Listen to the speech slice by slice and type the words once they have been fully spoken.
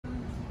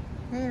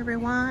Hey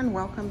everyone,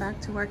 welcome back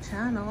to our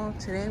channel.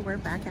 Today we're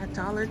back at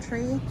Dollar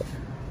Tree,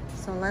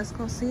 so let's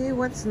go see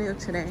what's new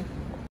today.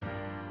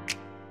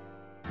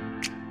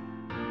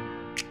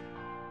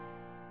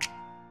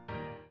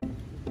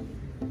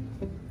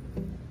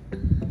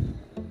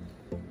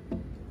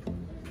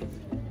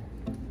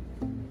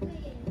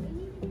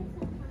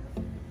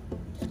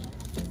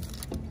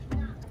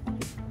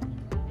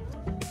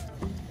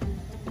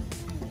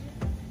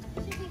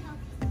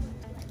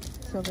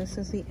 So this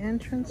is the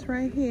entrance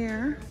right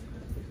here.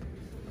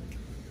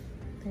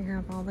 They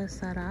have all this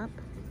set up.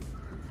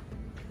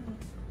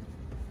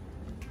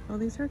 Oh,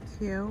 these are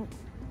cute.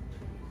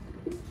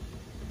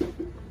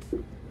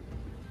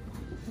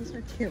 These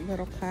are cute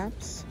little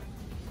cups.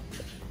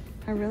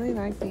 I really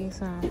like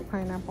these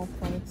pineapple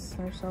plates.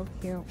 They're so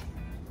cute.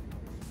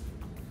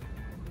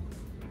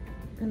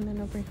 And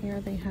then over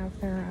here they have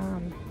their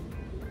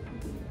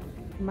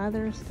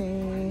Mother's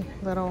Day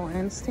little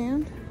end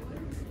stand.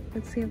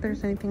 Let's see if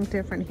there's anything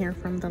different here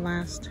from the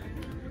last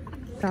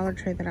Dollar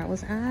Tree that I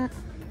was at.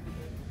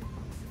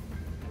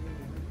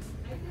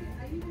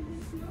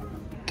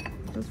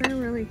 Those are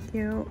really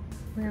cute.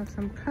 We have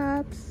some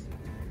cups.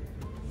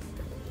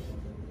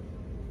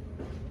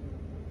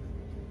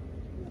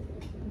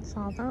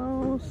 Saw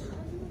those.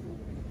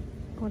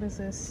 What is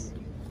this?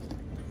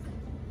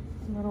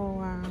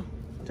 Little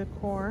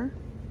decor.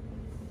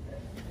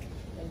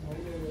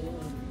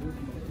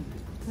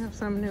 We have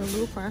some new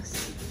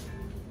loofahs.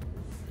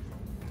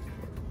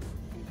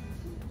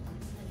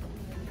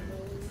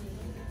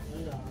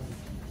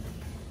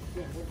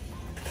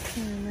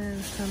 And then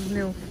some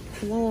new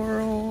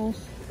florals.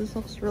 This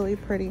looks really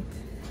pretty.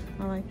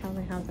 I like how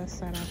they have this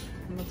set up.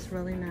 It looks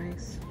really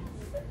nice.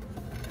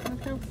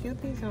 Look how cute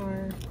these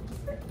are.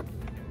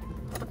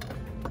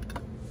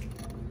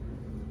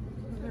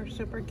 They're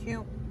super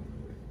cute.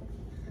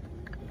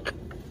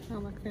 Oh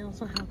look, they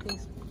also have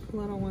these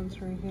little ones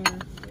right here.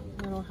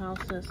 Little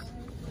houses.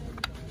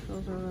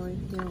 Those are really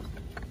cute.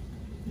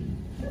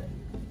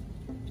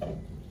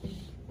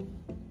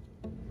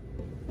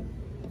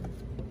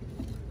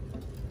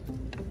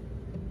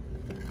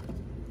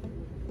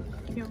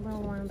 Cute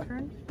little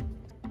lantern.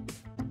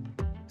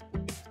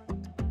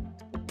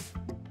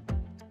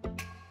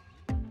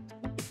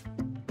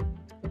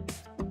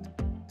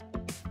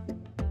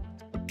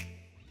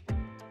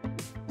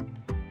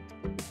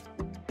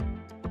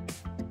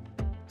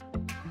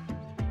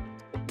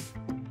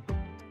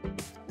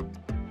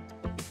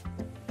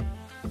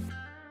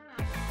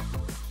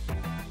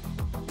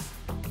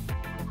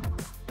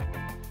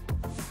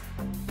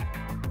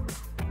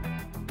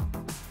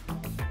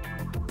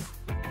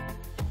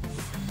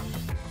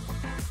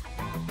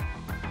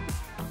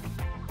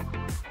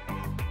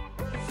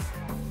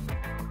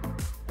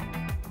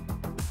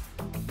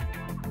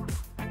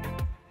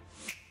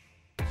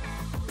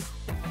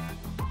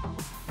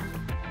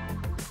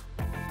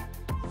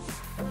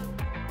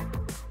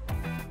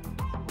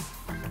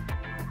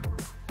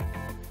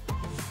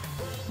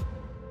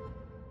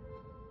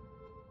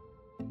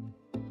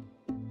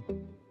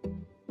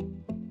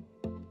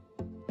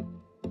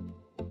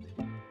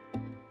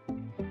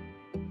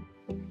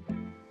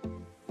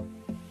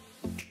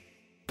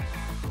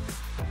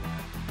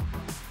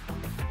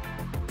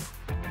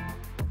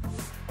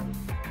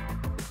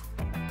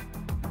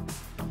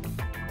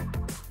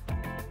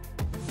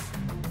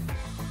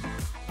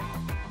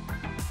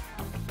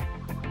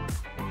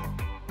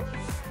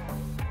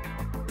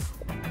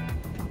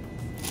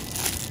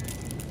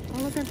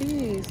 Look at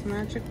these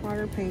magic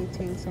water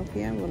paintings.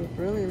 Sofia would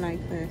really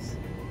like this.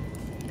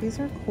 These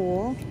are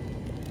cool.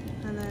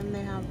 And then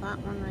they have that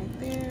one right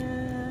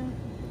there.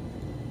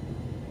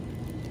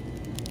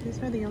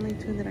 These are the only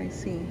two that I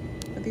see.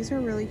 But these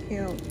are really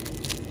cute.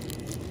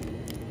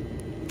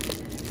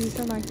 These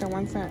are like the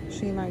ones that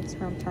she likes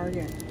from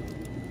Target.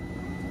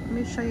 Let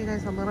me show you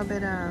guys a little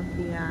bit of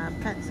the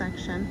pet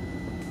section.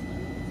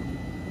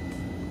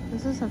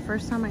 This is the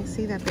first time I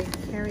see that they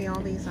carry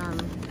all these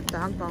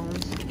dog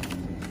bones.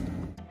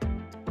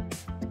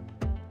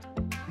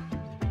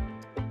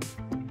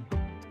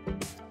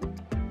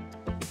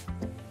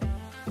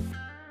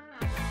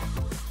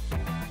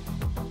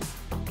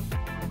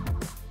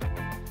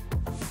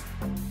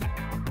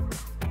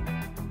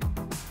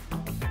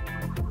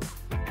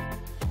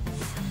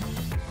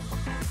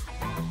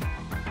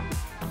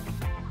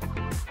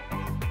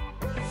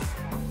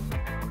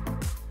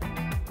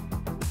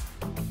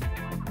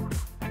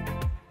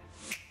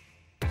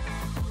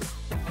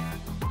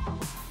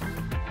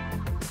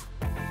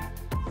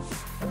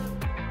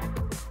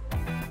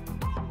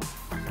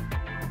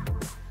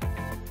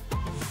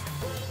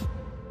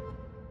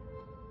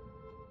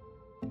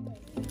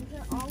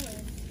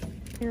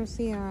 Here's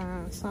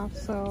the soft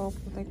soap,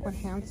 liquid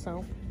hand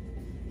soap.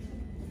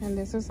 And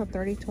this is a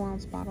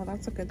 32-ounce bottle.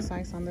 That's a good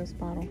size on this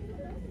bottle.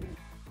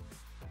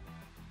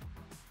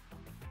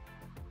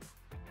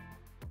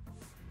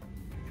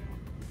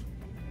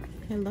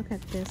 Okay, look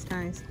at this,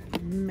 guys.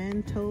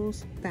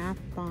 Mentos bath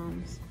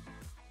bombs.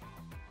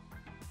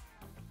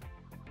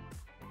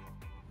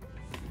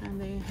 And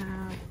they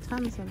have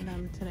tons of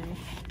them today.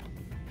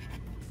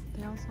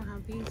 also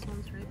have these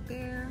ones right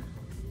there.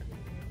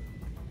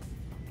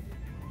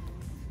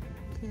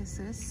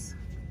 Kisses.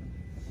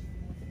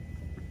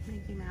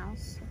 Mickey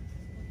Mouse.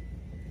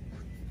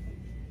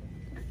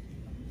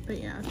 But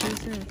yeah,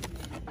 these are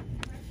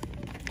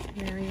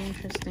very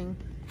interesting.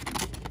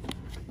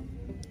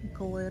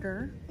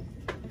 Glitter.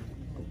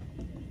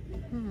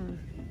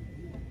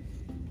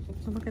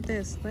 So look at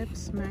this. Lip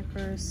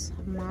Smackers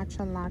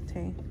Matcha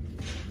Latte.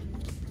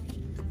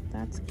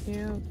 That's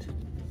cute.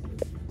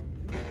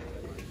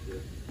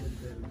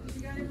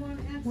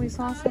 We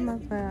saw some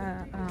of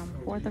the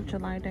 4th of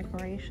July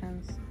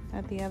decorations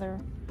at the other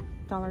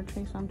Dollar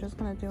Tree, so I'm just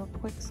going to do a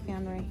quick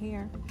scan right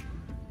here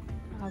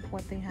of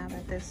what they have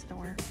at this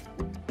store.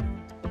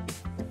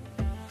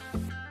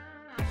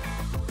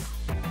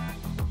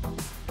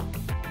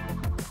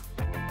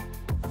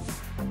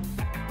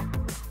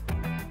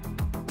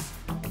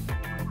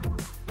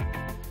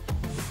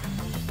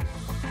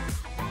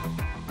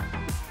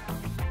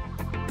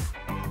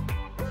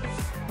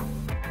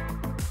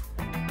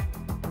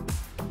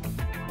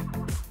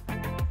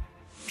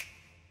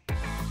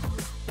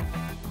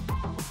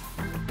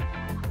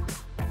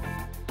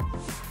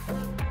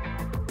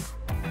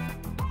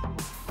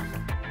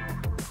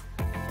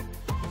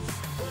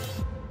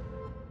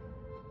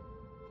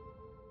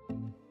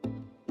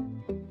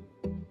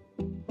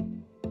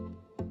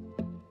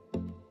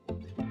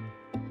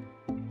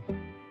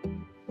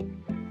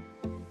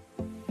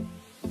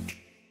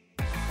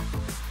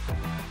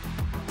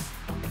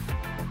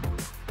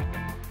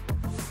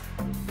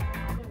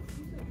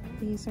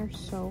 These are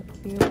so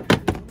cute.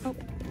 Oh,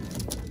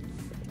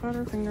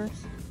 butterfingers.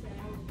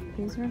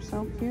 These are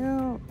so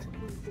cute.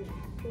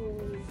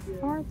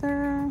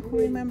 Arthur. Who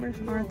remembers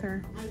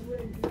Arthur?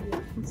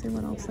 Let's see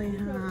what else they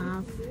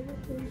have.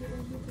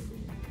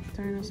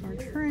 Dinosaur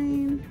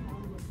train.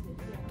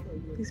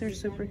 These are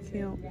super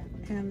cute.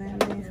 And then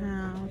they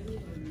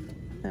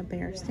have the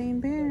bear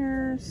stained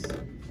bears.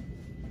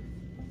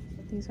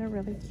 These are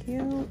really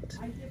cute.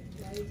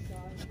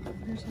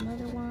 There's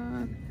another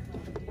one.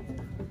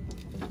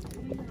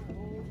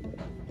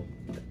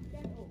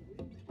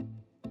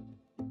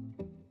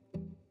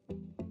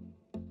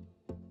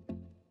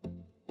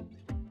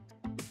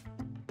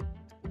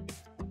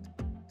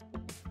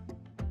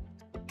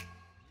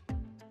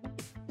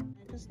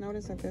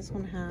 Notice that this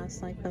one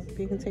has like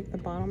you can take the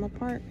bottom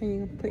apart and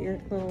you can put your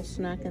little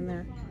snack in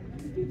there.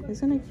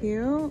 Isn't it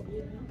cute?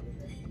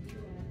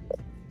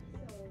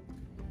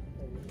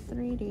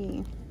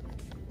 3D.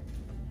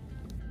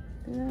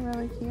 These are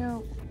really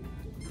cute.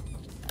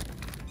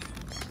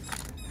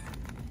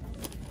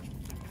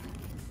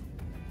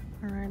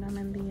 Alright, I'm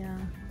in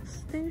the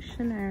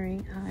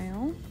stationery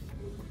aisle.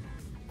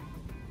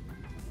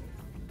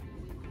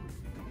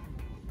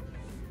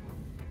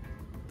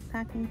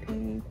 Packing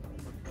tape.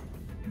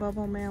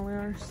 Bubble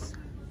mailers.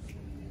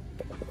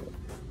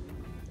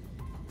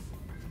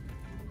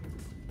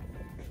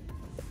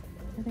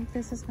 I think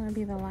this is going to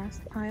be the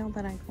last pile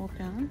that I go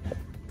down.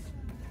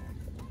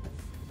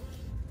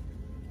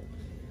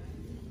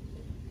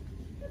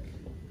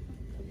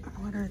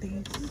 What are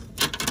these?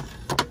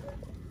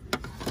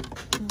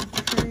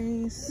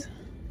 Trays.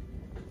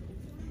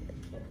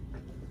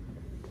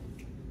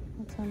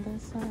 What's on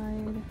this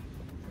side?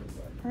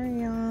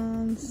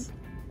 Crayons.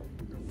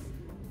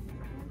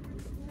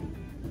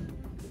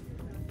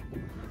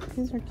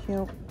 These are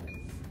cute.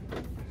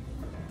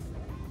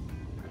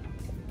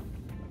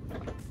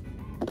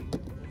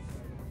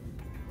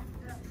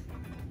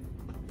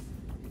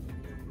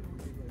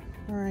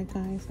 Alright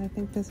guys, I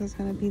think this is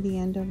going to be the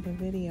end of the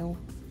video.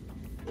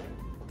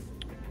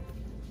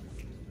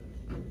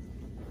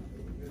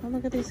 Oh,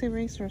 look at these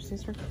erasers.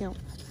 These are cute.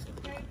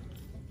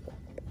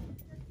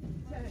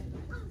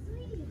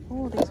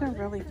 Oh, these are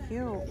really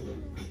cute.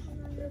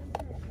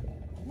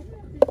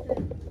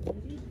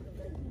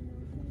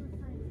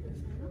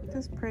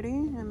 This is pretty,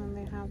 and then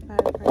they have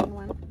that green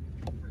one.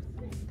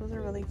 Those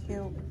are really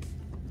cute.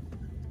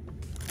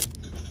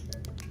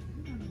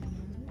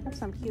 Have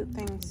some cute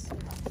things.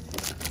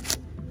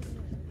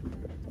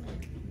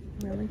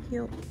 Really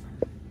cute.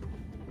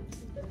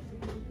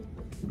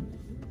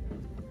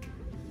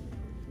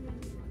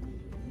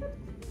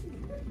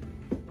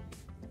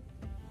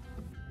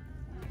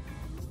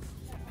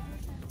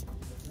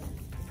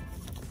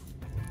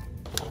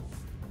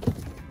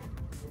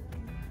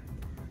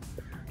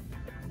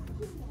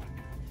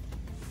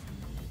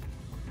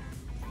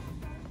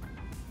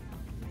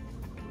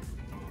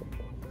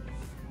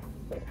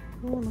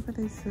 Oh, look at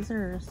these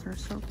scissors. They're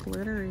so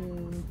glittery.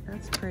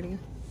 That's pretty.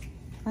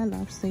 I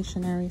love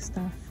stationery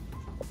stuff.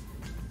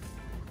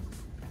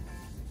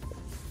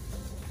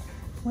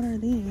 What are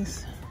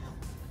these?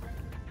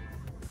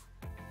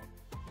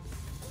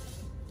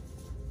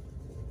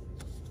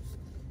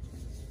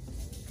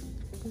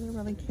 These are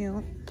really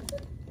cute.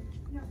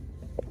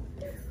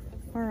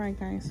 Alright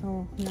guys,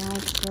 so now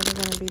it's really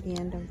going to be the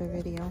end of the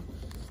video.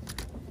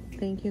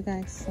 Thank you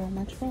guys so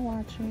much for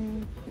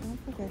watching. Don't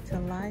forget to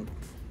like,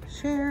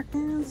 share,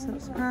 and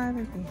subscribe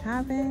if you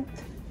haven't.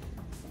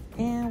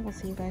 And we'll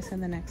see you guys in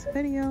the next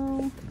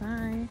video.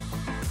 Bye.